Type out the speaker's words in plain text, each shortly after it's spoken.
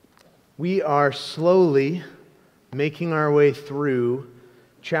We are slowly making our way through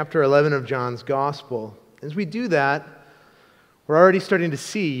chapter 11 of John's Gospel. As we do that, we're already starting to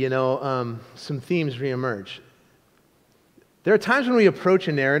see, some themes reemerge. There are times when we approach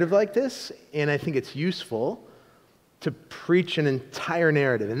a narrative like this, and I think it's useful to preach an entire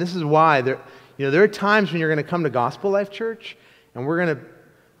narrative. And this is why there are times when you're going to come to Gospel Life Church, and we're going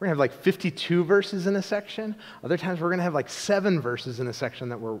to have like 52 verses in a section. Other times we're going to have like 7 verses in a section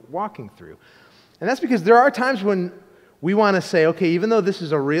that we're walking through. And that's because there are times when we want to say, okay, even though this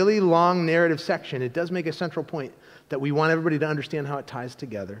is a really long narrative section, it does make a central point that we want everybody to understand how it ties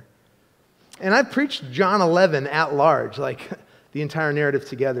together. And I've preached John 11 at large, like the entire narrative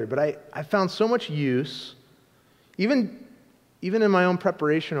together, but I found so much use, even in my own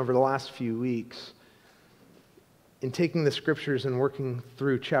preparation over the last few weeks, in taking the scriptures and working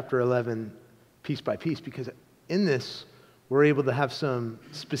through chapter 11 piece by piece, because in this, we're able to have some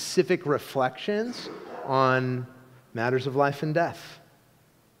specific reflections on matters of life and death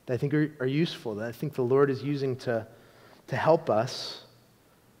that I think are useful, that I think the Lord is using to help us.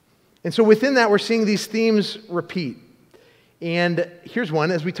 And so within that, we're seeing these themes repeat. And here's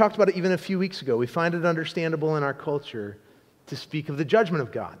one, as we talked about it even a few weeks ago, we find it understandable in our culture to speak of the judgment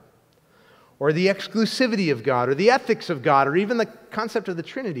of God, or the exclusivity of God, or the ethics of God, or even the concept of the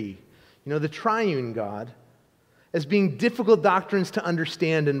Trinity, the triune God, as being difficult doctrines to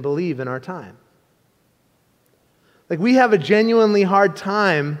understand and believe in our time. Like, we have a genuinely hard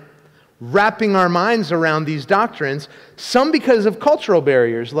time wrapping our minds around these doctrines, some because of cultural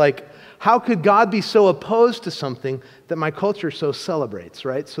barriers, like, how could God be so opposed to something that my culture so celebrates,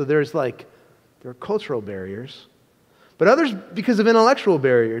 right? So there are cultural barriers, but others because of intellectual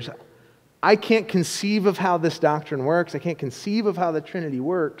barriers. I can't conceive of how this doctrine works. I can't conceive of how the Trinity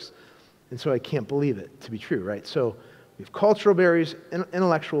works, and so I can't believe it to be true, right? So we have cultural barriers,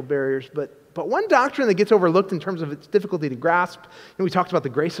 intellectual barriers, but one doctrine that gets overlooked in terms of its difficulty to grasp, we talked about the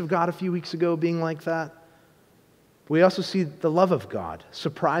grace of God a few weeks ago being like that. We also see the love of God,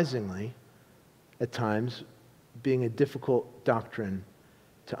 surprisingly, at times, being a difficult doctrine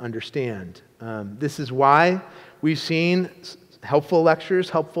to understand. This is why we've seen helpful lectures,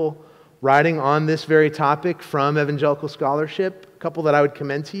 helpful writing on this very topic from evangelical scholarship. A couple that I would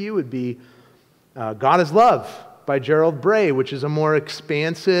commend to you would be God is Love by Gerald Bray, which is a more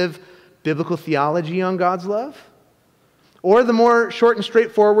expansive biblical theology on God's love. Or the more short and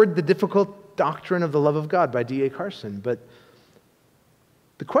straightforward, The Difficult Doctrine of the Love of God by D.A. Carson. But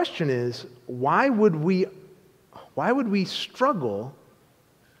the question is, why would we struggle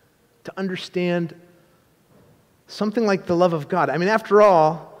to understand something like the love of God? I mean, after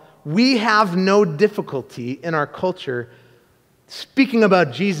all, we have no difficulty in our culture speaking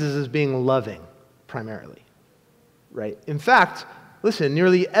about Jesus as being loving, primarily, right? In fact, listen,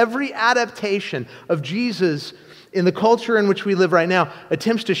 nearly every adaptation of Jesus in the culture in which we live right now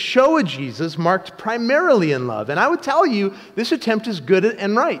attempts to show a Jesus marked primarily in love. And I would tell you, this attempt is good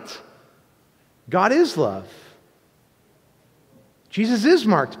and right. God is love. Jesus is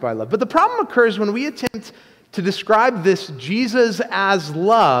marked by love. But the problem occurs when we attempt to describe this Jesus as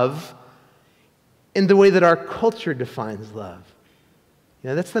love in the way that our culture defines love.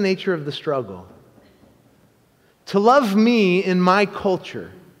 That's the nature of the struggle. To love me in my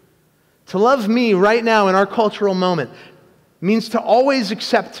culture, to love me right now in our cultural moment, means to always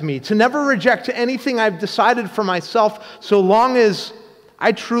accept me, to never reject anything I've decided for myself, so long as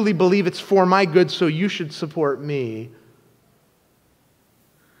I truly believe it's for my good, so you should support me.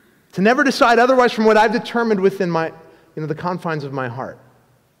 To never decide otherwise from what I've determined within my, the confines of my heart.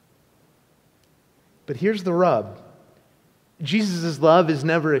 But here's the rub. Jesus' love is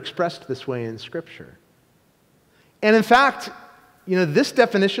never expressed this way in Scripture. And in fact, this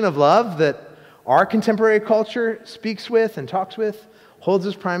definition of love that our contemporary culture speaks with and talks with, holds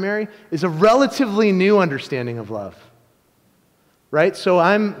as primary, is a relatively new understanding of love. Right? So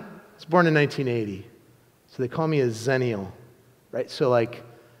I was born in 1980. So they call me a Zennial. Right? So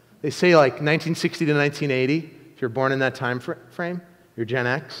they say 1960 to 1980, if you're born in that time frame, you're Gen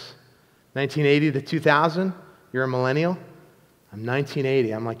X. 1980 to 2000, you're a millennial. I'm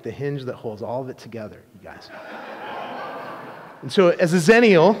 1980. I'm like the hinge that holds all of it together, you guys. And so as a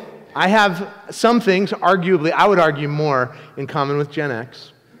Zennial, I have some things, arguably, I would argue more in common with Gen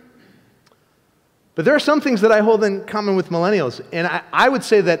X. But there are some things that I hold in common with millennials. And I would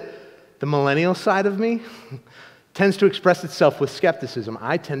say that the millennial side of me tends to express itself with skepticism.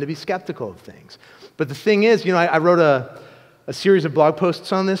 I tend to be skeptical of things. But the thing is, I wrote a series of blog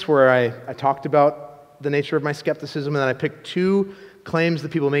posts on this where I talked about the nature of my skepticism, and then I picked 2 claims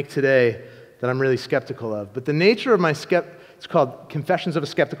that people make today that I'm really skeptical of. But the nature of my It's called Confessions of a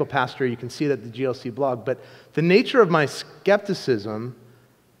Skeptical Pastor. You can see it at the GLC blog. But the nature of my skepticism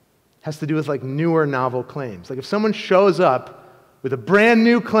has to do with like newer novel claims. Like if someone shows up with a brand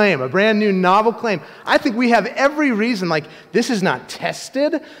new claim, a brand new novel claim, I think we have every reason, like this is not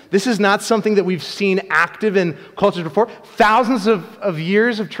tested. This is not something that we've seen active in cultures before. Thousands of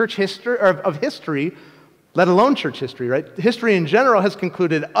years of church history, or of history, let alone church history, right? History in general has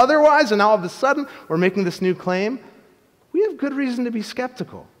concluded otherwise, and now all of a sudden we're making this new claim. We have good reason to be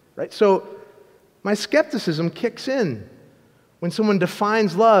skeptical, right? So my skepticism kicks in when someone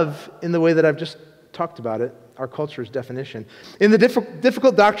defines love in the way that I've just talked about it, our culture's definition. In the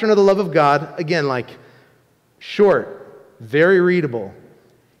difficult doctrine of the love of God, again, like short, very readable,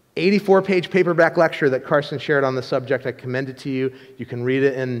 84-page paperback lecture that Carson shared on the subject. I commend it to you. You can read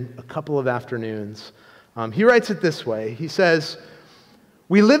it in a couple of afternoons. He writes it this way. He says,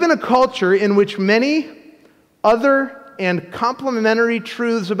 "We live in a culture in which many other and complementary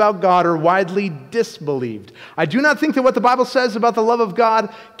truths about God are widely disbelieved. I do not think that what the Bible says about the love of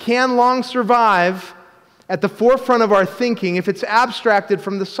God can long survive at the forefront of our thinking if it's abstracted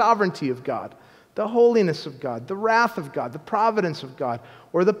from the sovereignty of God, the holiness of God, the wrath of God, the providence of God,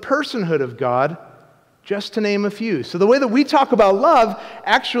 or the personhood of God, just to name a few." So the way that we talk about love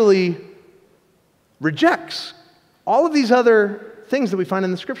actually rejects all of these other things that we find in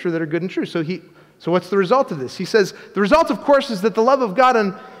the Scripture that are good and true. So what's the result of this? He says, the result, of course, is that the love of God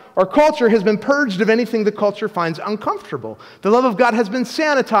in our culture has been purged of anything the culture finds uncomfortable. The love of God has been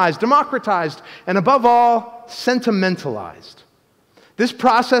sanitized, democratized, and above all, sentimentalized. This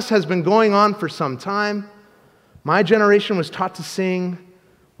process has been going on for some time. My generation was taught to sing,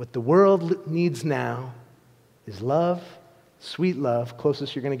 "What the world needs now is love, sweet love,"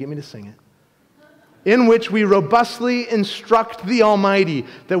 closest you're going to get me to sing it, "in which we robustly instruct the Almighty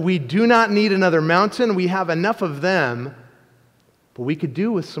that we do not need another mountain, we have enough of them, but we could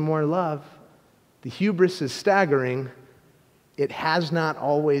do with some more love. The hubris is staggering. It has not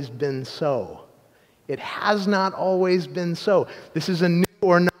always been so." It has not always been so. This is a new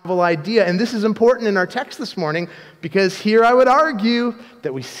or novel idea, and this is important in our text this morning because here I would argue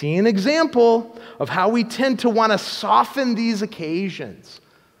that we see an example of how we tend to want to soften these occasions.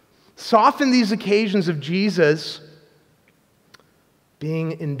 Soften these occasions of Jesus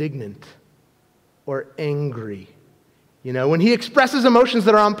being indignant or angry. You know, when he expresses emotions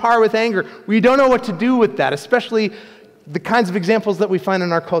that are on par with anger, we don't know what to do with that, especially the kinds of examples that we find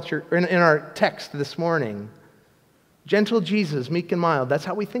in our culture, in our text this morning. Gentle Jesus, meek and mild. That's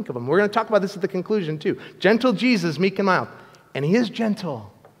how we think of him. We're going to talk about this at the conclusion too. Gentle Jesus, meek and mild. And he is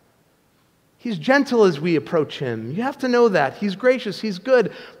gentle. He's gentle as we approach him. You have to know that. He's gracious. He's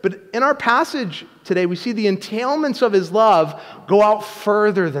good. But in our passage today, we see the entailments of his love go out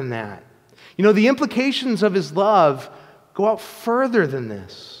further than that. You know, the implications of his love go out further than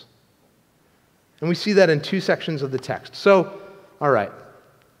this. And we see that in two sections of the text. So, all right,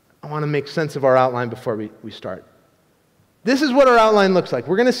 I want to make sense of our outline before we start. This is what our outline looks like.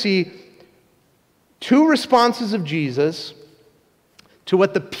 We're going to see two responses of Jesus to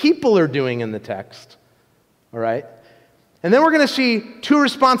what the people are doing in the text, all right? And then we're going to see two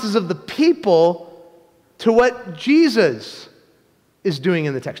responses of the people to what Jesus is doing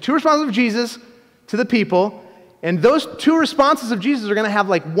in the text. Two responses of Jesus to the people, and those two responses of Jesus are going to have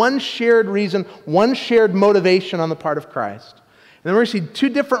like one shared reason, one shared motivation on the part of Christ. And then we're going to see two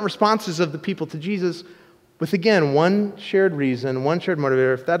different responses of the people to Jesus with, again, one shared reason, one shared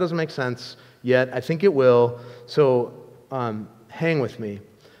motivator. If that doesn't make sense yet, I think it will. So hang with me.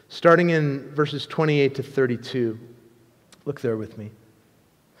 Starting in verses 28 to 32. Look there with me.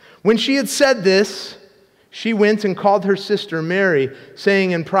 When she had said this, she went and called her sister Mary,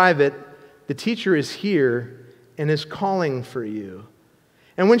 saying in private, "The teacher is here and is calling for you."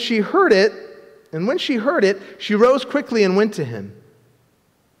 And when she heard it, she rose quickly and went to him.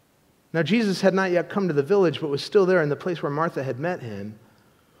 Now Jesus had not yet come to the village, but was still there in the place where Martha had met him.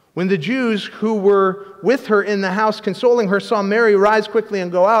 When the Jews who were with her in the house consoling her saw Mary rise quickly and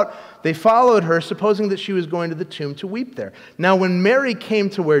go out, they followed her, supposing that she was going to the tomb to weep there. Now when Mary came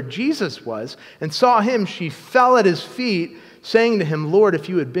to where Jesus was and saw him, she fell at his feet, saying to him, "Lord, if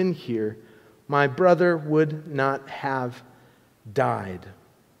you had been here, my brother would not have died."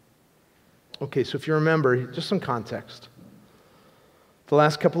 Okay, so if you remember, just some context. The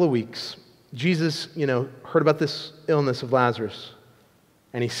last couple of weeks, Jesus, heard about this illness of Lazarus,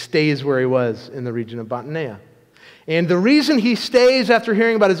 and he stays where he was in the region of Bethania. And the reason he stays after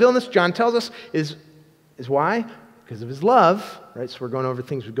hearing about his illness, John tells us, is why? Because of his love, right? So we're going over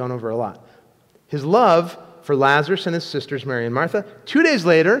things we've gone over a lot. His love for Lazarus and his sisters, Mary and Martha. 2 days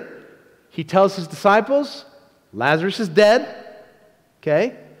later, he tells his disciples, Lazarus is dead,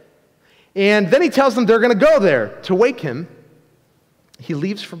 okay? And then he tells them they're going to go there to wake him. He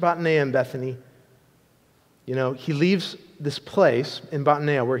leaves for Bethania and Bethany. You know, he leaves this place in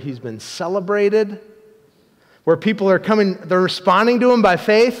Bethania where he's been celebrated, where people are coming, they're responding to him by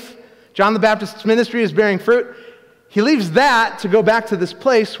faith. John the Baptist's ministry is bearing fruit. He leaves that to go back to this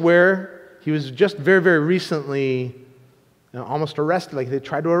place where he was just very, very recently almost arrested. Like they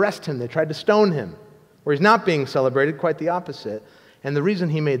tried to arrest him. They tried to stone him. Where he's not being celebrated, quite the opposite. And the reason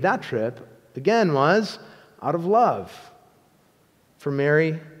he made that trip, again, was out of love for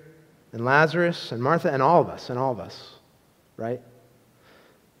Mary and Lazarus and Martha and all of us, right?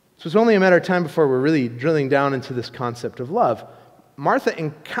 So it's only a matter of time before we're really drilling down into this concept of love. Martha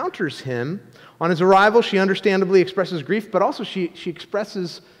encounters him. On his arrival, she understandably expresses grief, but also she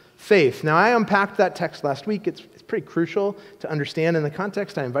expresses faith. Now, I unpacked that text last week. It's pretty crucial to understand in the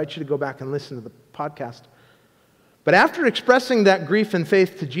context. I invite you to go back and listen to the podcast. But after expressing that grief and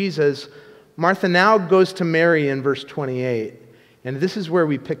faith to Jesus, Martha now goes to Mary in verse 28. And this is where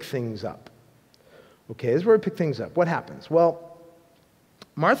we pick things up. Okay, this is where we pick things up. What happens? Well,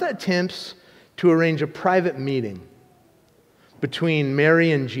 Martha attempts to arrange a private meeting between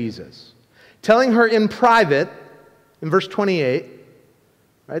Mary and Jesus, telling her in private, in verse 28,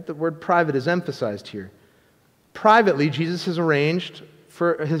 right? The word private is emphasized here. Privately, Jesus has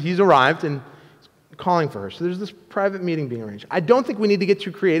he's arrived and calling for her. So there's this private meeting being arranged. I don't think we need to get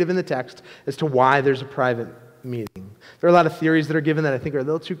too creative in the text as to why there's a private meeting. There are a lot of theories that are given that I think are a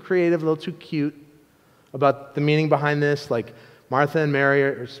little too creative, a little too cute about the meaning behind this, like Martha and Mary,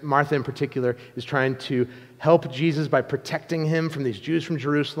 or Martha in particular, is trying to help Jesus by protecting him from these Jews from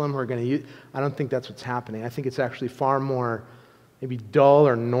Jerusalem who are going to use. I don't think that's what's happening. I think it's actually far more maybe dull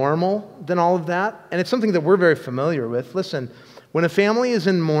or normal than all of that. And it's something that we're very familiar with. Listen, when a family is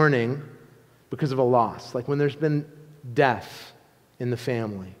in mourning because of a loss, like when there's been death in the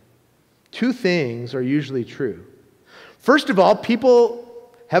family, two things are usually true. First of all,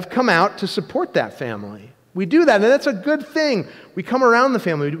 people have come out to support that family. We do that, and that's a good thing. We come around the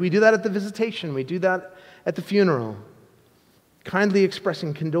family. We do that at the visitation. We do that at the funeral. Kindly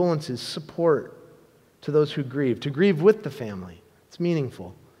expressing condolences, support to those who grieve, to grieve with the family. It's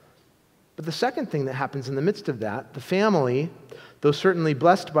meaningful. But the second thing that happens in the midst of that, the family, though certainly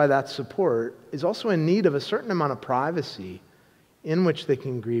blessed by that support, is also in need of a certain amount of privacy in which they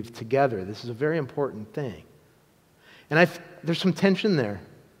can grieve together. This is a very important thing. And there's some tension there,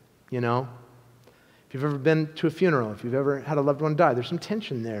 you know. If you've ever been to a funeral, if you've ever had a loved one die, there's some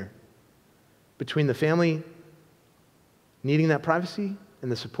tension there between the family needing that privacy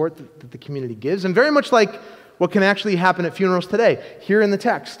and the support that the community gives. And very much like what can actually happen at funerals today. Here in the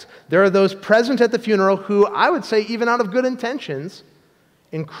text, there are those present at the funeral who, I would say, even out of good intentions,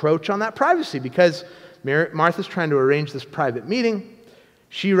 encroach on that privacy because Martha's trying to arrange this private meeting.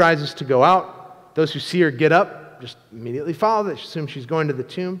 She rises to go out. Those who see her get up just immediately follow. They assume she's going to the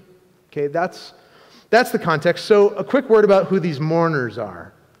tomb. Okay, that's the context. So a quick word about who these mourners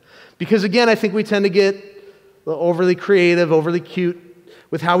are. Because again, I think we tend to get a little overly creative, overly cute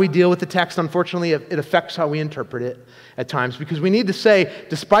with how we deal with the text. Unfortunately, it affects how we interpret it at times. Because we need to say,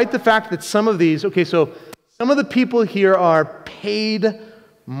 despite the fact that some of the people here are paid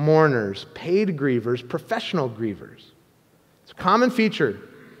mourners, paid grievers, professional grievers. It's a common feature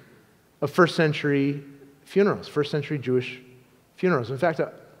of first century funerals, first century Jewish funerals. In fact,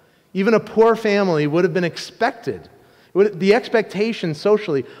 even a poor family would have been expected. The expectation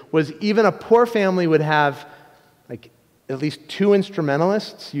socially was even a poor family would have like at least two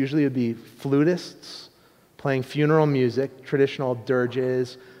instrumentalists, usually it would be flutists, playing funeral music, traditional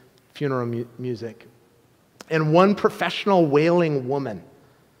dirges, funeral music, and one professional wailing woman.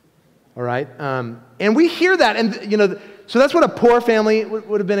 All right? And we hear that, and so that's what a poor family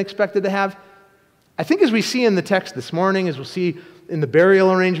would have been expected to have. I think as we see in the text this morning, as we'll see in the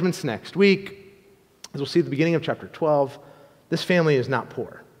burial arrangements next week, as we'll see at the beginning of chapter 12, this family is not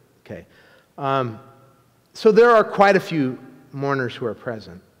poor. Okay, so there are quite a few mourners who are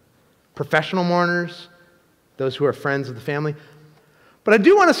present. Professional mourners, those who are friends of the family. But I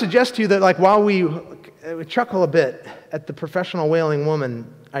do want to suggest to you that while we chuckle a bit at the professional wailing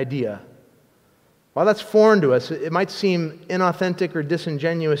woman idea, while that's foreign to us, it might seem inauthentic or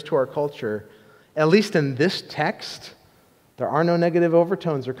disingenuous to our culture. At least in this text, there are no negative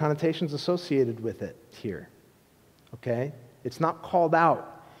overtones or connotations associated with it here. Okay? It's not called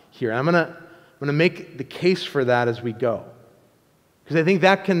out here. I'm going to make the case for that as we go. Because I think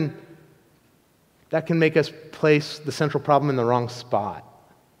that can make us place the central problem in the wrong spot.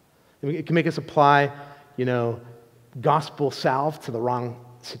 It can make us apply, gospel salve to the wrong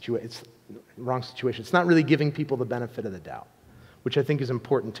situation. wrong situation. It's not really giving people the benefit of the doubt, which I think is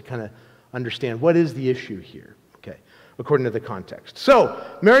important to kind of understand. What is the issue here? Okay, according to the context. So,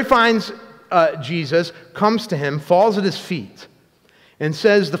 Mary finds Jesus, comes to him, falls at his feet, and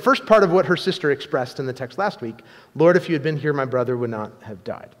says the first part of what her sister expressed in the text last week, Lord, if you had been here, my brother would not have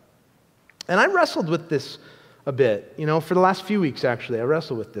died. And I wrestled with this a bit, for the last few weeks, actually. I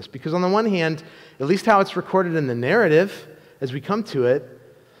wrestled with this because on the one hand, at least how it's recorded in the narrative, as we come to it,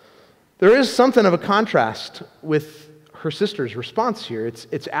 there is something of a contrast with her sister's response here.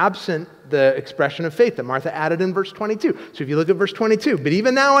 It's absent the expression of faith that Martha added in verse 22. So if you look at verse 22, but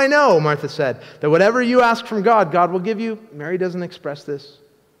even now I know, Martha said, that whatever you ask from God, God will give you. Mary doesn't express this.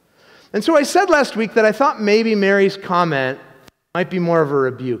 And so I said last week that I thought maybe Mary's comment might be more of a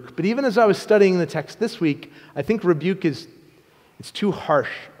rebuke. But even as I was studying the text this week, I think rebuke it's too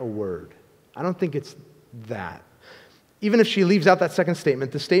harsh a word. I don't think it's that. Even if she leaves out that second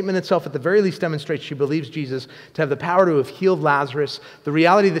statement, the statement itself at the very least demonstrates she believes Jesus to have the power to have healed Lazarus. The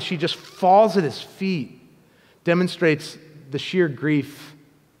reality that she just falls at his feet demonstrates the sheer grief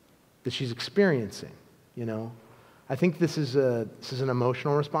that she's experiencing, I think this is an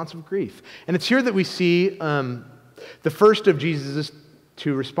emotional response of grief. And it's here that we see the first of Jesus'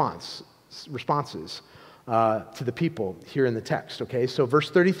 two responses to the people here in the text, okay? So verse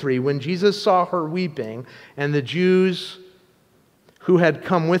 33, when Jesus saw her weeping and the Jews who had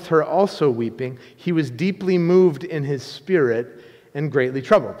come with her also weeping, he was deeply moved in his spirit and greatly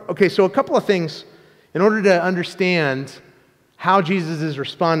troubled. Okay, so a couple of things in order to understand how Jesus is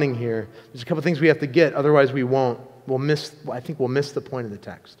responding here. There's a couple of things we have to get, otherwise we'll miss the point of the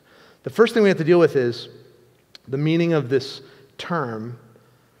text. The first thing we have to deal with is the meaning of this term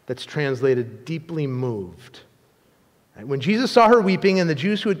that's translated deeply moved. When Jesus saw her weeping and the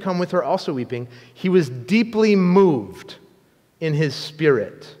Jews who had come with her also weeping, he was deeply moved in his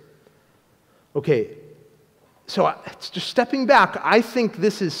spirit. Okay, so just stepping back, I think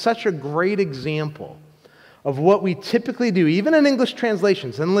this is such a great example of what we typically do, even in English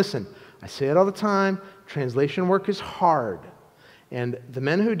translations. And listen, I say it all the time, translation work is hard, and the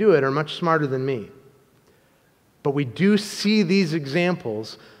men who do it are much smarter than me. But we do see these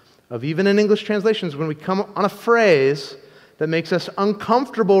examples of, even in English translations, when we come on a phrase that makes us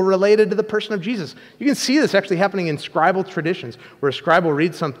uncomfortable related to the person of Jesus. You can see this actually happening in scribal traditions, where a scribe will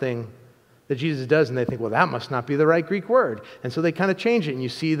read something that Jesus does, and they think, well, that must not be the right Greek word. And so they kind of change it, and you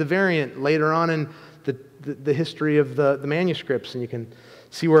see the variant later on in the history of the manuscripts, and you can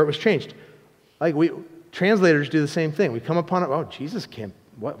see where it was changed. Translators do the same thing. We come upon it, oh, Jesus can't,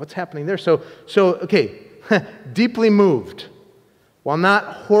 what's happening there? So okay, deeply moved. While not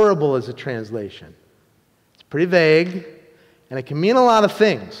horrible as a translation, it's pretty vague, and it can mean a lot of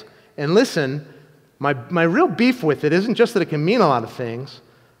things. And listen, my real beef with it isn't just that it can mean a lot of things,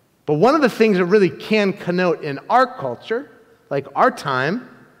 but one of the things it really can connote in our culture, like our time,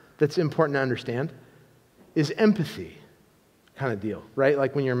 that's important to understand, is empathy kind of deal, right?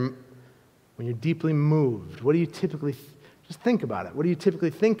 Like when you're deeply moved, what do you typically, just think about it, what do you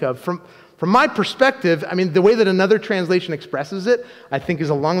typically think of? From my perspective, I mean, the way that another translation expresses it, I think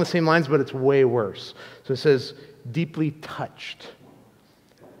is along the same lines, but it's way worse. So it says, deeply touched.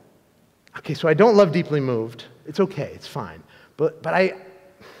 Okay, so I don't love deeply moved. It's okay, it's fine. But I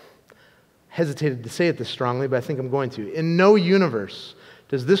hesitated to say it this strongly, but I think I'm going to. In no universe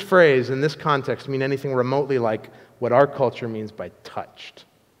does this phrase in this context mean anything remotely like what our culture means by touched.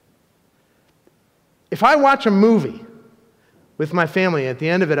 If I watch a movie with my family, at the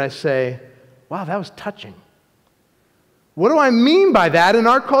end of it I say, wow, that was touching. What do I mean by that in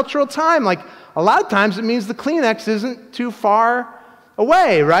our cultural time? Like, a lot of times it means the Kleenex isn't too far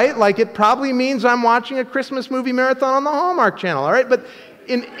away, right? Like, it probably means I'm watching a Christmas movie marathon on the Hallmark Channel, all right? But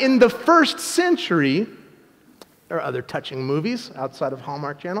in the first century, there are other touching movies outside of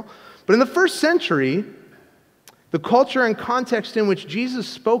Hallmark Channel, but in the first century, the culture and context in which Jesus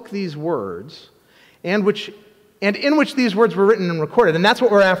spoke these words, and in which these words were written and recorded, and that's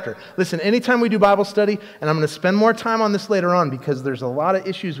what we're after. Listen, anytime we do Bible study, and I'm going to spend more time on this later on because there's a lot of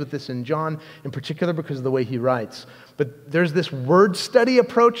issues with this in John, in particular because of the way he writes, but there's this word study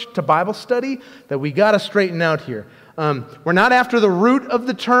approach to Bible study that we got to straighten out here. We're not after the root of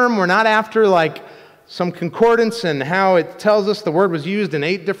the term. We're not after like some concordance and how it tells us the word was used in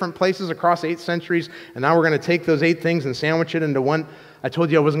 8 different places across 8 centuries, and now we're going to take those 8 things and sandwich it into one. I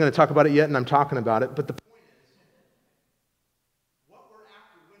told you I wasn't going to talk about it yet, and I'm talking about it, but the point is, what we're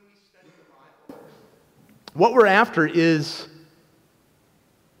after when we study the Bible, what we're after is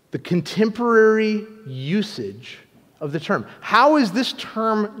the contemporary usage of the term. How is this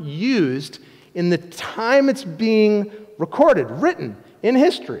term used in the time it's being recorded, written in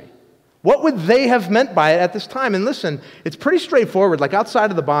history? What would they have meant by it at this time? And listen, it's pretty straightforward. Like outside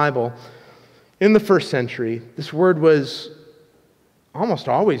of the Bible, in the first century, this word was almost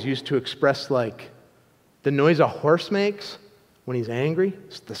always used to express like the noise a horse makes when he's angry.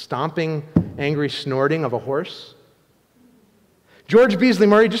 It's the stomping, angry snorting of a horse. George Beasley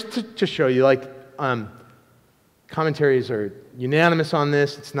Murray, just to show you, like commentaries are unanimous on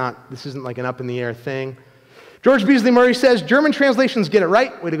this. This isn't like an up in the air thing. George Beasley Murray says, German translations get it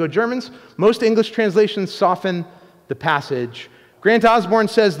right. Way to go, Germans. Most English translations soften the passage. Grant Osborne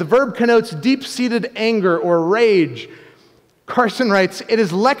says, the verb connotes deep-seated anger or rage. Carson writes, it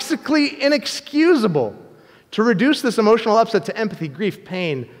is lexically inexcusable to reduce this emotional upset to empathy, grief,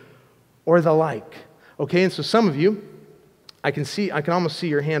 pain, or the like. Okay, and so some of you, I can almost see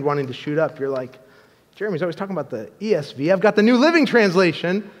your hand wanting to shoot up. You're like, Jeremy's always talking about the ESV. I've got the New Living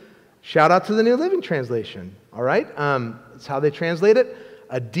Translation. Shout out to the New Living Translation. All right? It's how they translate it.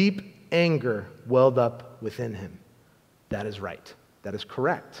 A deep anger welled up within him. That is right. That is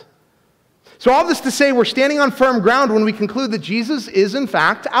correct. So all this to say, we're standing on firm ground when we conclude that Jesus is in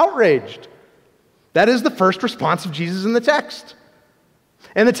fact outraged. That is the first response of Jesus in the text.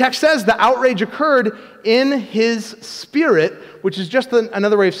 And the text says the outrage occurred in his spirit, which is just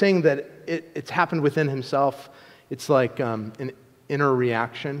another way of saying that it's happened within himself. It's like an inner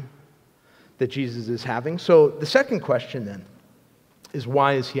reaction that Jesus is having. So the second question then is,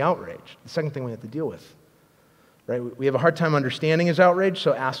 why is he outraged? The second thing we have to deal with. Right? We have a hard time understanding his outrage,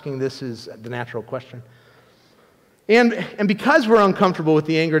 so asking this is the natural question. And because we're uncomfortable with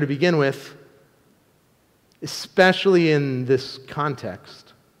the anger to begin with, especially in this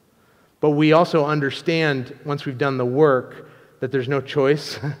context, but we also understand, once we've done the work, that there's no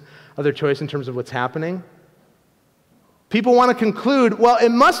choice, other choice in terms of what's happening. People want to conclude, well,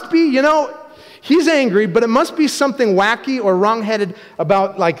 it must be, he's angry, but it must be something wacky or wrong-headed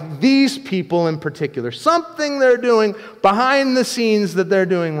about like these people in particular. Something they're doing behind the scenes that they're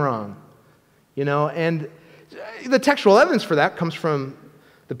doing wrong. And the textual evidence for that comes from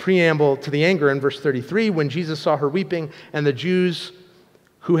the preamble to the anger in verse 33, when Jesus saw her weeping and the Jews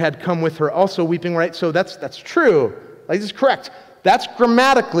who had come with her also weeping, right? So that's true. Like, this is correct. That's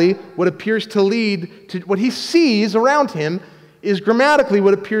grammatically what appears to lead to what he sees around him is grammatically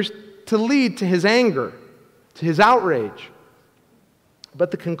what appears to lead to his anger, to his outrage.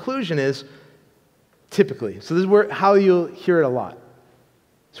 But the conclusion is typically, so this is how you'll hear it a lot.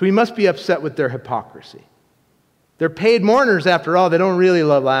 So he must be upset with their hypocrisy. They're paid mourners after all. They don't really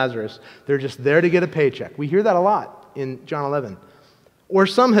love Lazarus. They're just there to get a paycheck. We hear that a lot in John 11. Or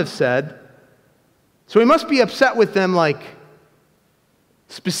some have said, so he must be upset with them like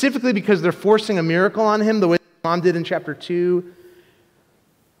specifically because they're forcing a miracle on him the way Mom did in chapter 2.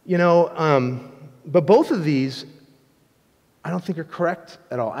 But both of these I don't think are correct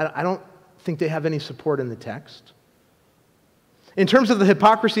at all. I don't think they have any support in the text. In terms of the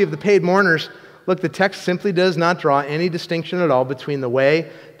hypocrisy of the paid mourners, look, the text simply does not draw any distinction at all between the way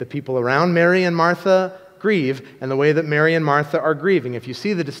the people around Mary and Martha grieve and the way that Mary and Martha are grieving. If you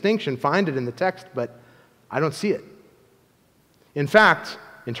see the distinction, find it in the text, but I don't see it. In fact,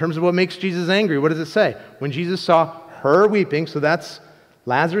 in terms of what makes Jesus angry, what does it say? When Jesus saw her weeping, so that's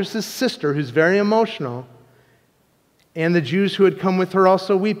Lazarus' sister, who's very emotional, and the Jews who had come with her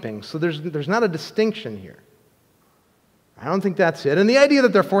also weeping. So there's not a distinction here. I don't think that's it. And the idea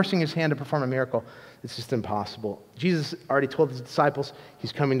that they're forcing his hand to perform a miracle, it's just impossible. Jesus already told his disciples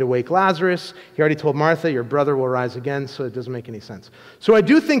he's coming to wake Lazarus. He already told Martha, your brother will rise again, so it doesn't make any sense. So I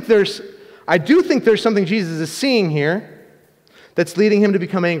do think there's something Jesus is seeing here that's leading him to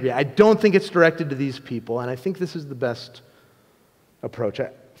become angry. I don't think it's directed to these people, and I think this is the best approach.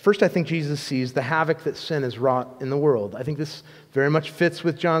 First, I think Jesus sees the havoc that sin has wrought in the world. I think this very much fits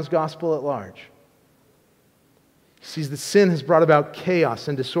with John's gospel at large. He sees that sin has brought about chaos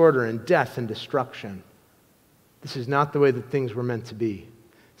and disorder and death and destruction. This is not the way that things were meant to be.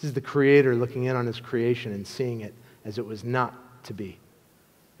 This is the Creator looking in on his creation and seeing it as it was not to be.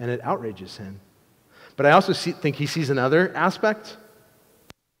 And it outrages him. But I also think he sees another aspect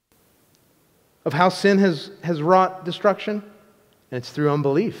of how sin has wrought destruction, and it's through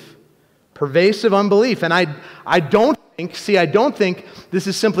unbelief. Pervasive unbelief. And I don't think this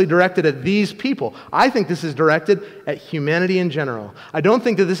is simply directed at these people. I think this is directed at humanity in general. I don't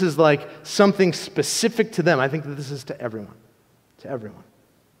think that this is like something specific to them. I think that this is to everyone. To everyone.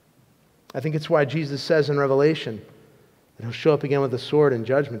 I think it's why Jesus says in Revelation that he'll show up again with a sword and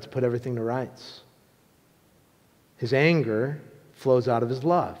judgment to put everything to rights. His anger flows out of his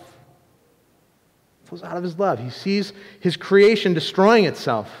love. It flows out of his love. He sees his creation destroying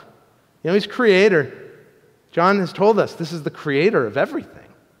itself. He's creator. John has told us this is the creator of everything.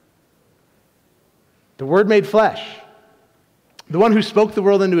 the Word made flesh, the one who spoke the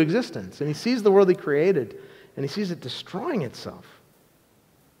world into existence. And he sees the world he created, and he sees it destroying itself.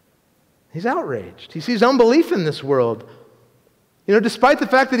 He's outraged. He sees unbelief in this world. Despite the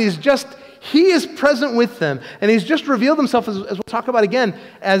fact that he is present with them, and he's just revealed himself, as we'll talk about again,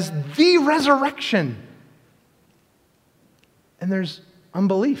 as the resurrection. And there's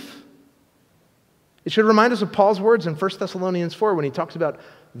unbelief. It should remind us of Paul's words in 1 Thessalonians 4 when he talks about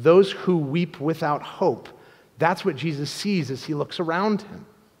those who weep without hope. That's what Jesus sees as he looks around him.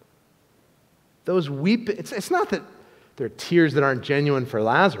 Those weep, it's not that there are tears that aren't genuine for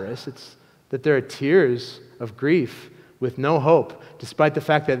Lazarus, it's that there are tears of grief with no hope, despite the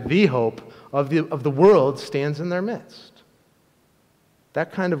fact that the hope of the world stands in their midst.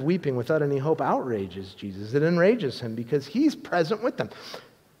 That kind of weeping without any hope outrages Jesus. It enrages him because he's present with them.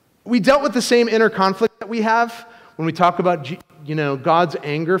 We dealt with the same inner conflict that we have when we talk about God's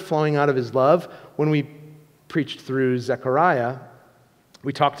anger flowing out of his love. When we preached through Zechariah,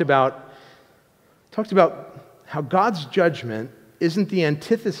 we talked about how God's judgment isn't the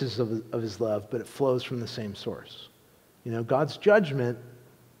antithesis of his love, but it flows from the same source. God's judgment,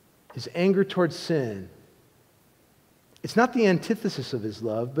 his anger towards sin, it's not the antithesis of his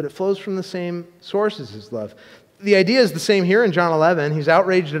love, but it flows from the same source as his love. The idea is the same here in John 11. He's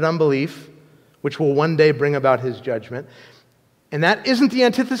outraged at unbelief, which will one day bring about his judgment. And that isn't the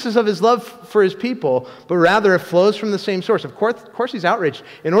antithesis of his love for his people, but rather it flows from the same source. Of course he's outraged.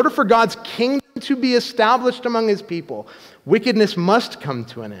 In order for God's kingdom to be established among his people, wickedness must come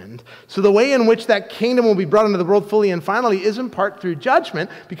to an end. So the way in which that kingdom will be brought into the world fully and finally is in part through judgment,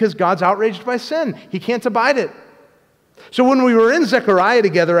 because God's outraged by sin. He can't abide it. So when we were in Zechariah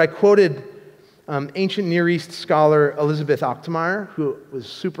together, I quoted ancient Near East scholar Elizabeth Ochtmeyer, who was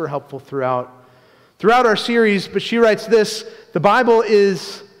super helpful throughout our series, but she writes this: the Bible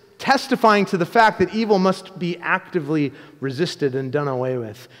is testifying to the fact that evil must be actively resisted and done away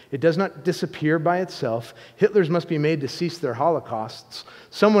with. It does not disappear by itself. Hitlers must be made to cease their holocausts.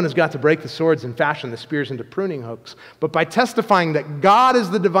 Someone has got to break the swords and fashion the spears into pruning hooks. But by testifying that God is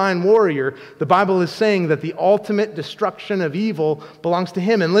the divine warrior, the Bible is saying that the ultimate destruction of evil belongs to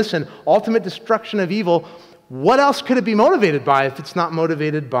him. And listen, ultimate destruction of evil, what else could it be motivated by if it's not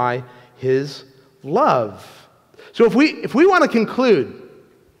motivated by his love? So if we want to conclude,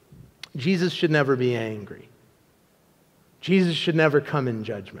 Jesus should never be angry. Jesus should never come in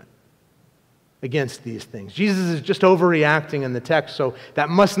judgment against these things. Jesus is just overreacting in the text, so that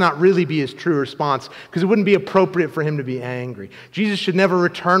must not really be his true response, because it wouldn't be appropriate for him to be angry. Jesus should never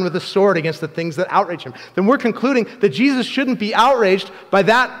return with a sword against the things that outrage him. Then we're concluding that Jesus shouldn't be outraged by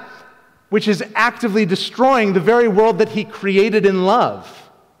that which is actively destroying the very world that he created in love,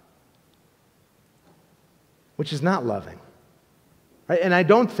 which is not loving. And I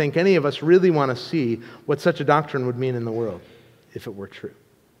don't think any of us really want to see what such a doctrine would mean in the world if it were true.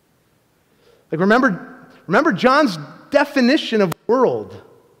 Like remember John's definition of world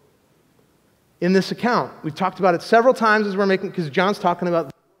in this account. We've talked about it several times as because John's talking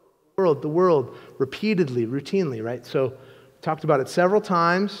about the world repeatedly, routinely, right? So we talked about it several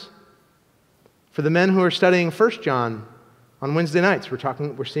times. For the men who are studying 1 John on Wednesday nights,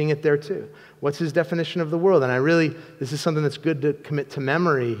 we're seeing it there too. What's his definition of the world? And this is something that's good to commit to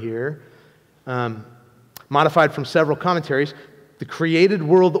memory here. Modified from several commentaries, the created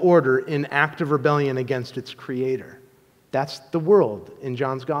world order in active rebellion against its creator. That's the world in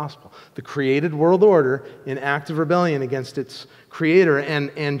John's gospel. The created world order in active rebellion against its creator.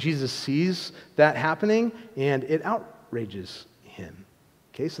 And Jesus sees that happening, and it outrages him.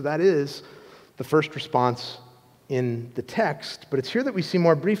 Okay, so that is the first response in the text, but it's here that we see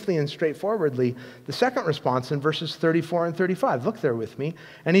more briefly and straightforwardly the second response in verses 34 and 35. Look there with me.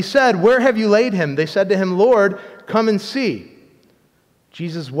 And he said, "Where have you laid him?" They said to him, "Lord, come and see."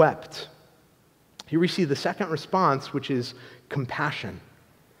 Jesus wept. Here we see the second response, which is compassion.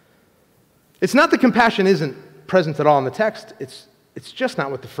 It's not that compassion isn't present at all in the text. It's just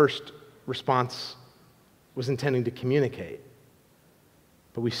not what the first response was intending to communicate.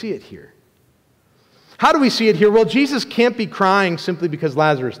 But we see it here. How do we see it here? Well, Jesus can't be crying simply because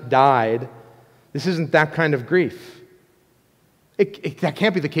Lazarus died. This isn't that kind of grief. That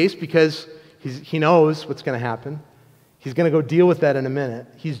can't be the case because he knows what's going to happen. He's going to go deal with that in a minute.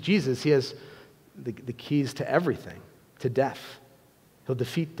 He's Jesus. He has the keys to everything, to death. He'll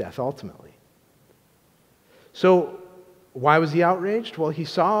defeat death ultimately. So why was he outraged? Well, he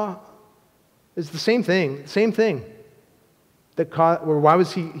saw it's the same thing. Why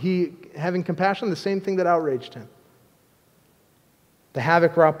was he having compassion? The same thing that outraged him. The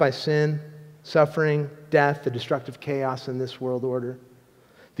havoc wrought by sin, suffering, death, the destructive chaos in this world order.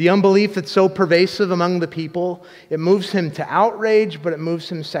 The unbelief that's so pervasive among the people, it moves him to outrage, but it moves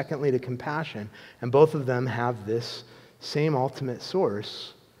him secondly to compassion. And both of them have this same ultimate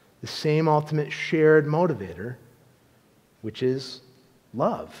source, the same ultimate shared motivator, which is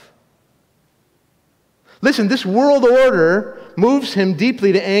love. Listen, this world order moves him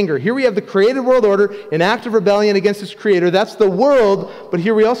deeply to anger. Here we have the created world order in active rebellion against its creator. That's the world, but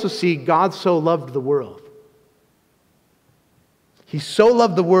here we also see God so loved the world. He so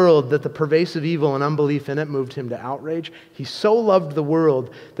loved the world that the pervasive evil and unbelief in it moved him to outrage. He so loved the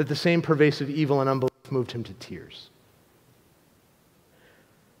world that the same pervasive evil and unbelief moved him to tears.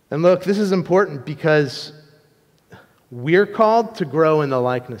 And look, this is important because we're called to grow in the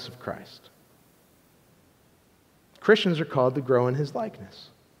likeness of Christ. Christians are called to grow in his likeness.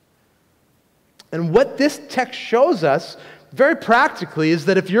 And what this text shows us, very practically, is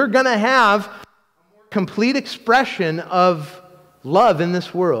that if you're going to have a more complete expression of love in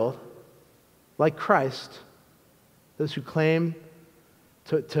this world, like Christ, those who claim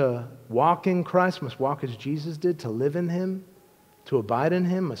to walk in Christ must walk as Jesus did, to live in him, to abide in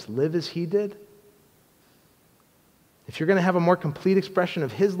him must live as he did. If you're going to have a more complete expression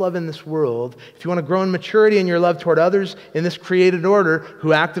of his love in this world, if you want to grow in maturity in your love toward others in this created order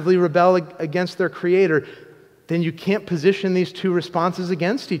who actively rebel against their creator, then you can't position these two responses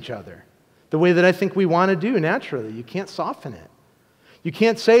against each other the way that I think we want to do naturally. You can't soften it. You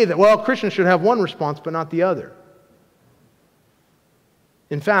can't say that, well, Christians should have one response but not the other.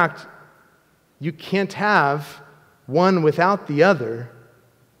 In fact, you can't have one without the other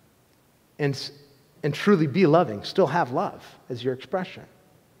and truly be loving, still have love as your expression.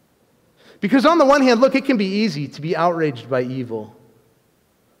 Because on the one hand, look, it can be easy to be outraged by evil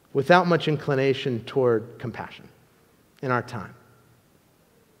without much inclination toward compassion in our time.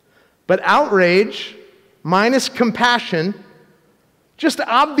 But outrage minus compassion just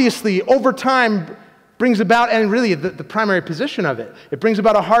obviously over time brings about, and really the primary position of it, it brings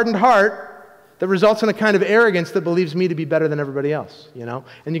about a hardened heart that results in a kind of arrogance that believes me to be better than everybody else, you know?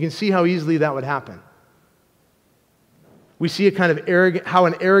 And you can see how easily that would happen. We see a kind of how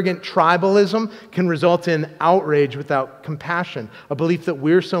an arrogant tribalism can result in outrage without compassion, a belief that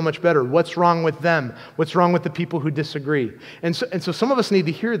we're so much better. What's wrong with them? What's wrong with the people who disagree? And so some of us need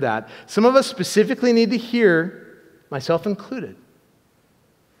to hear that. Some of us specifically need to hear, myself included,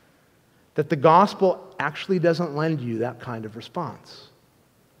 that the gospel actually doesn't lend you that kind of response.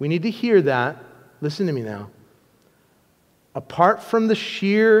 We need to hear that. Listen to me now. Apart from the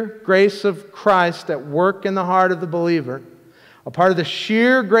sheer grace of Christ at work in the heart of the believer, a part of the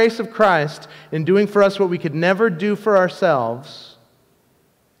sheer grace of Christ in doing for us what we could never do for ourselves,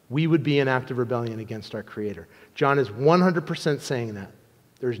 we would be in active rebellion against our Creator. John is 100% saying that.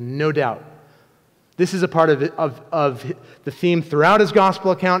 There's no doubt. This is a part of the theme throughout his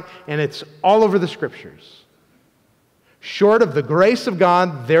gospel account, and it's all over the scriptures. Short of the grace of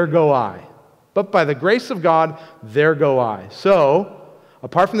God, there go I. But by the grace of God, there go I. So,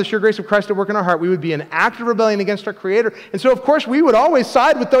 apart from the sheer grace of Christ at work in our heart, we would be in active rebellion against our Creator. And so, of course, we would always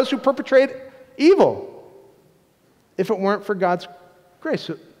side with those who perpetrate evil if it weren't for God's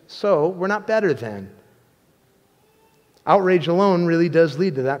grace. So, we're not better than. Outrage alone really does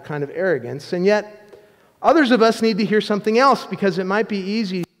lead to that kind of arrogance. And yet, others of us need to hear something else, because it might be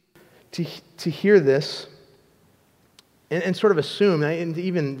easy to hear this and sort of assume, and to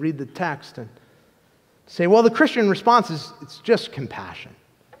even read the text and say, well, the Christian response is, it's just compassion.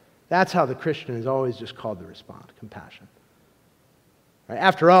 That's how the Christian is always just called to respond, compassion. Right?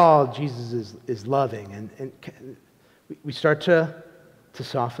 After all, Jesus is loving, and we start to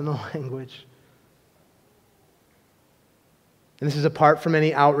soften the language. And this is apart from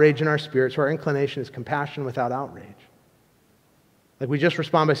any outrage in our spirits, so our inclination is compassion without outrage. Like we just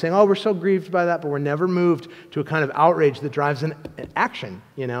respond by saying, oh, we're so grieved by that, but we're never moved to a kind of outrage that drives an action,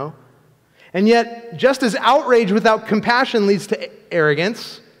 you know? And yet, just as outrage without compassion leads to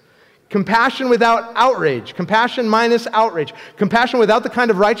arrogance, compassion without outrage, compassion minus outrage, compassion without the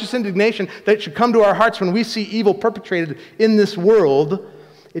kind of righteous indignation that should come to our hearts when we see evil perpetrated in this world,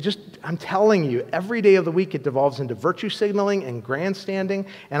 I'm telling you, every day of the week it devolves into virtue signaling and grandstanding.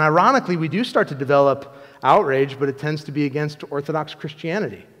 And ironically, we do start to develop outrage, but it tends to be against Orthodox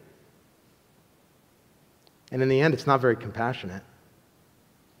Christianity. And in the end, it's not very compassionate.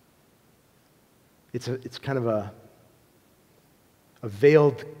 It's kind of a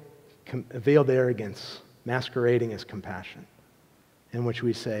veiled arrogance masquerading as compassion, in which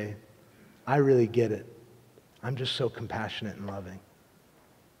we say, I really get it. I'm just so compassionate and loving.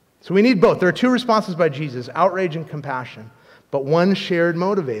 So we need both. There are two responses by Jesus, outrage and compassion, but one shared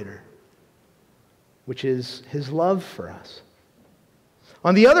motivator, which is his love for us.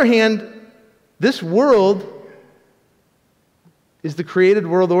 On the other hand, this world is the created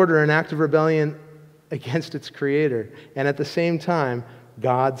world order in active rebellion against its creator. And at the same time,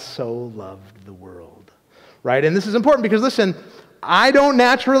 God so loved the world. Right? And this is important because, listen, I don't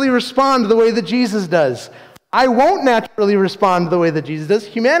naturally respond the way that Jesus does. I won't naturally respond the way that Jesus does.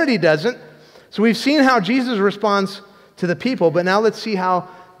 Humanity doesn't. So we've seen how Jesus responds to the people, but now let's see how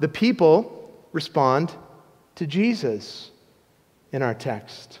the people respond to Jesus in our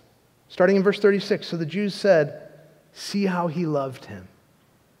text. Starting in verse 36, so the Jews said, "See how he loved him."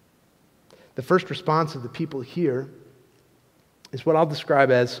 The first response of the people here is what I'll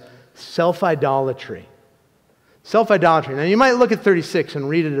describe as self-idolatry. Self-idolatry. Now you might look at 36 and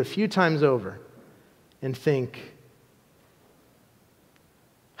read it a few times over and think,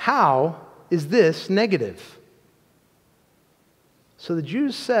 how is this negative? So the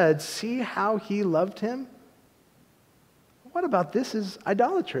Jews said, "See how he loved him?" What about this is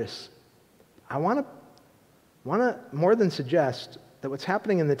idolatrous? I want to more than suggest that what's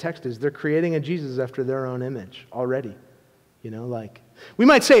happening in the text is they're creating a Jesus after their own image already. We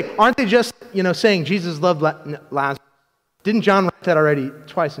might say, aren't they just, saying Jesus loved Lazarus? Didn't John write that already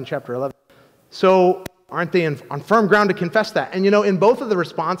twice in chapter 11? So aren't they on firm ground to confess that? And in both of the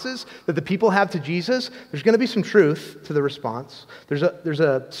responses that the people have to Jesus, there's going to be some truth to the response. There's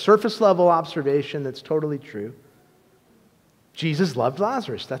a surface level observation that's totally true. Jesus loved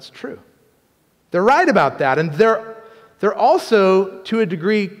Lazarus. That's true. They're right about that. And they're also, to a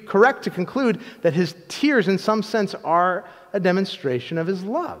degree, correct to conclude that his tears, in some sense, are a demonstration of his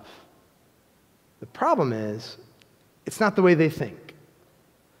love. The problem is, it's not the way they think.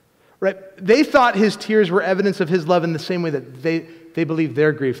 Right? They thought his tears were evidence of his love in the same way that they believe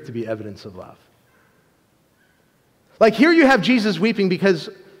their grief to be evidence of love. Like here you have Jesus weeping because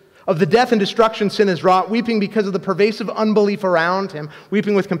of the death and destruction sin has wrought, weeping because of the pervasive unbelief around him,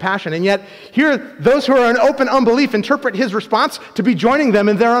 weeping with compassion. And yet, here, those who are in open unbelief interpret his response to be joining them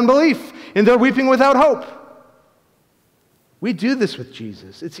in their unbelief, in their weeping without hope. We do this with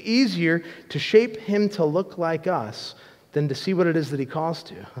Jesus. It's easier to shape him to look like us than to see what it is that he calls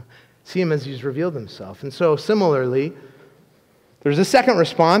to, see him as he's revealed himself. And so, similarly, there's a second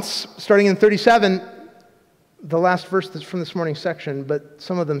response, starting in 37, the last verse that's from this morning's section, but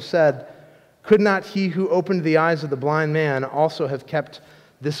some of them said, "Could not he who opened the eyes of the blind man also have kept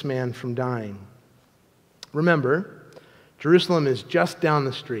this man from dying?" Remember, Jerusalem is just down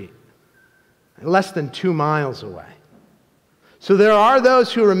the street, less than 2 miles away. So there are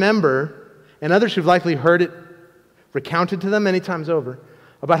those who remember, and others who've likely heard it recounted to them many times over,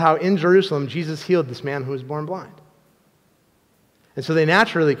 about how in Jerusalem Jesus healed this man who was born blind. And so they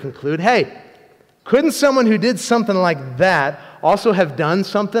naturally conclude, hey, couldn't someone who did something like that also have done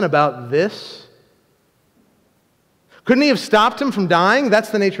something about this? Couldn't he have stopped him from dying? That's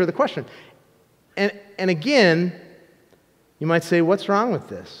the nature of the question. And again, you might say, what's wrong with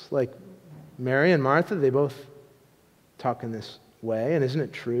this? Like Mary and Martha, they both talk in this way, and isn't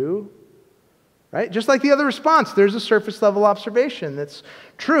it true? Right? Just like the other response, there's a surface level observation that's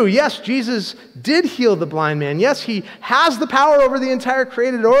true. Yes, Jesus did heal the blind man. Yes, he has the power over the entire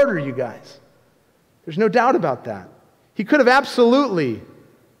created order, you guys. There's no doubt about that. He could have absolutely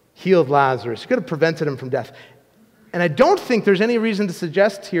healed Lazarus. He could have prevented him from death. And I don't think there's any reason to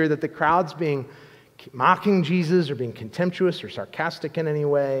suggest here that the crowd's being mocking Jesus or being contemptuous or sarcastic in any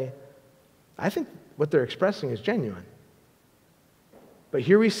way. I think what they're expressing is genuine. But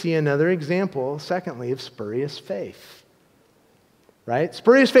here we see another example, secondly, of spurious faith. Right?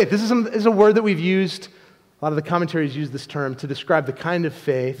 Spurious faith. This is a word that we've used, a lot of the commentaries use this term to describe the kind of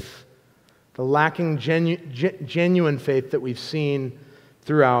faith, the lacking genuine faith that we've seen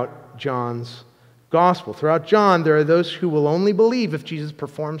throughout John's gospel. Throughout John, there are those who will only believe if Jesus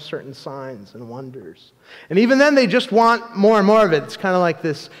performs certain signs and wonders. And even then, they just want more and more of it. It's kind of like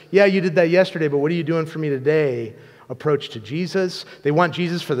this, yeah, you did that yesterday, but what are you doing for me today? Approach to Jesus. They want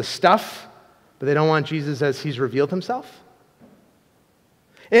Jesus for the stuff, but they don't want Jesus as he's revealed himself.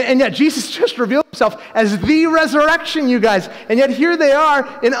 And yet Jesus just revealed himself as the resurrection, you guys. And yet here they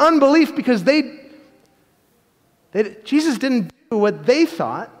are in unbelief because Jesus didn't do what they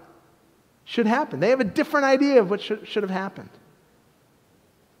thought should happen. They have a different idea of what should have happened.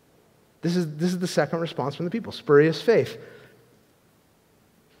 This is the second response from the people, spurious faith.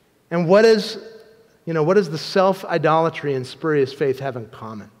 And what does the self-idolatry and spurious faith have in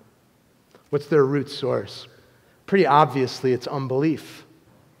common? What's their root source? Pretty obviously, it's unbelief.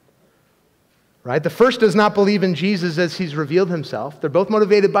 Right? The first does not believe in Jesus as he's revealed himself. They're both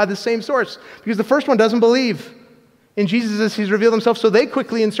motivated by the same source because the first one doesn't believe in Jesus as he's revealed himself, so they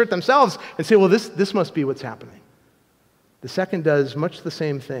quickly insert themselves and say, well, this must be what's happening. The second does much the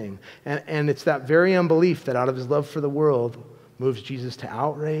same thing. And it's that very unbelief that out of his love for the world moves Jesus to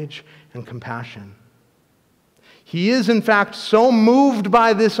outrage and compassion. He is, in fact, so moved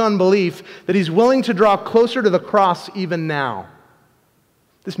by this unbelief that he's willing to draw closer to the cross even now.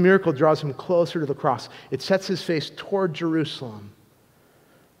 This miracle draws him closer to the cross. It sets his face toward Jerusalem,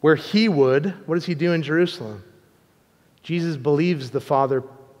 where he would, what does he do in Jerusalem? Jesus believes the Father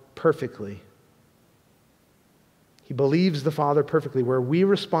perfectly. He believes the Father perfectly. Where we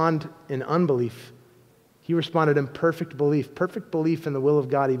respond in unbelief, he responded in perfect belief in the will of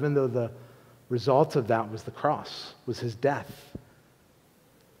God, even though the result of that was the cross, was his death.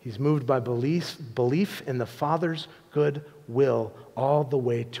 He's moved by belief in the Father's good will all the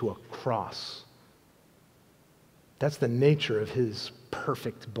way to a cross. That's the nature of his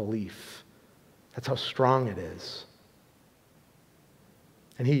perfect belief. That's how strong it is.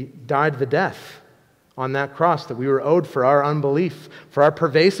 And he died the death on that cross that we were owed for our unbelief, for our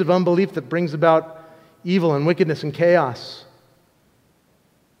pervasive unbelief that brings about evil and wickedness and chaos.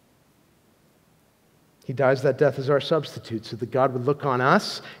 He dies that death as our substitute so that God would look on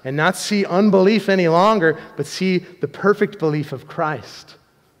us and not see unbelief any longer, but see the perfect belief of Christ.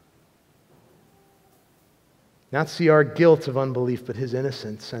 Not see our guilt of unbelief, but his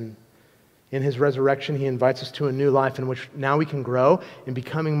innocence. And in his resurrection, he invites us to a new life in which now we can grow in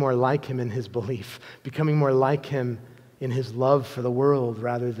becoming more like him in his belief, becoming more like him in his love for the world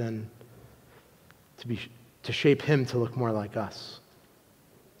rather than to shape him to look more like us.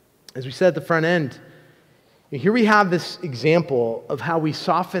 As we said at the front end, here we have this example of how we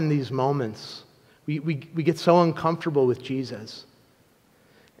soften these moments. We get so uncomfortable with Jesus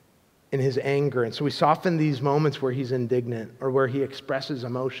in his anger. And so we soften these moments where he's indignant or where he expresses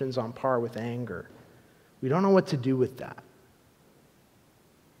emotions on par with anger. We don't know what to do with that.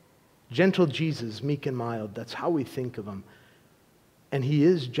 Gentle Jesus, meek and mild, that's how we think of him. And he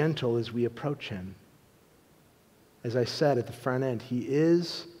is gentle as we approach him. As I said at the front end, he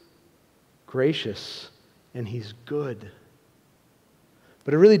is gracious and he's good.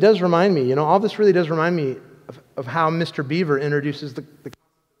 But it really does remind me, all this really does remind me of how Mr. Beaver introduces the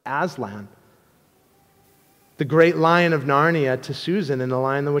Aslan, the great lion of Narnia, to Susan in The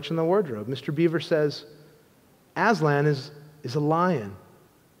Lion, the Witch, and the Wardrobe. Mr. Beaver says, Aslan is a lion,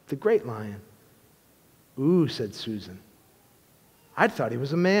 the great lion. Ooh, said Susan. I'd thought he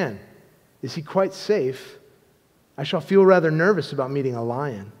was a man. Is he quite safe? I shall feel rather nervous about meeting a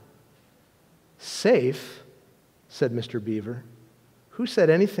lion. Safe, said Mr. Beaver. Who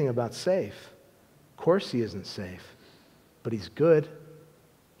said anything about safe? Of course he isn't safe, but he's good.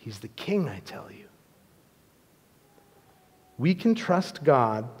 He's the king, I tell you. We can trust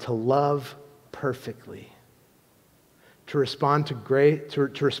God to love perfectly, to respond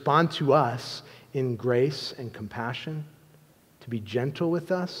to us in grace and compassion, to be gentle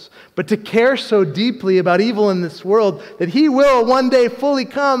with us, but to care so deeply about evil in this world that he will one day fully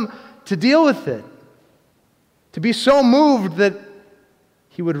come to deal with it, to be so moved that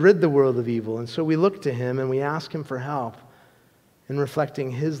he would rid the world of evil. And so we look to him and we ask him for help in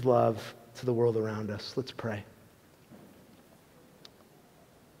reflecting his love to the world around us. Let's pray.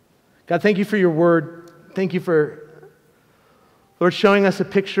 God, thank you for your word. Thank you for, Lord, showing us a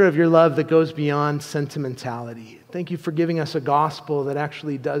picture of your love that goes beyond sentimentality. Thank you for giving us a gospel that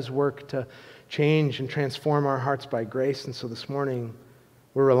actually does work to change and transform our hearts by grace. And so this morning,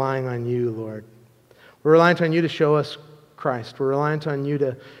 we're relying on you, Lord. We're reliant on you to show us Christ. We're reliant on you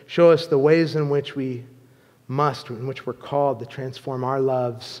to show us the ways in which we're called to transform our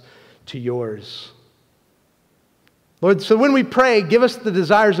loves to yours. Lord, so when we pray, give us the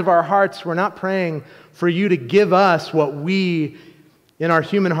desires of our hearts. We're not praying for you to give us what we in our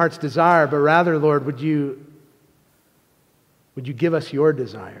human hearts desire, but rather, Lord, would you give us your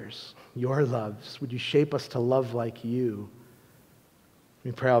desires, your loves? Would you shape us to love like you?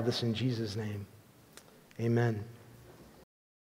 We pray all this in Jesus' name. Amen.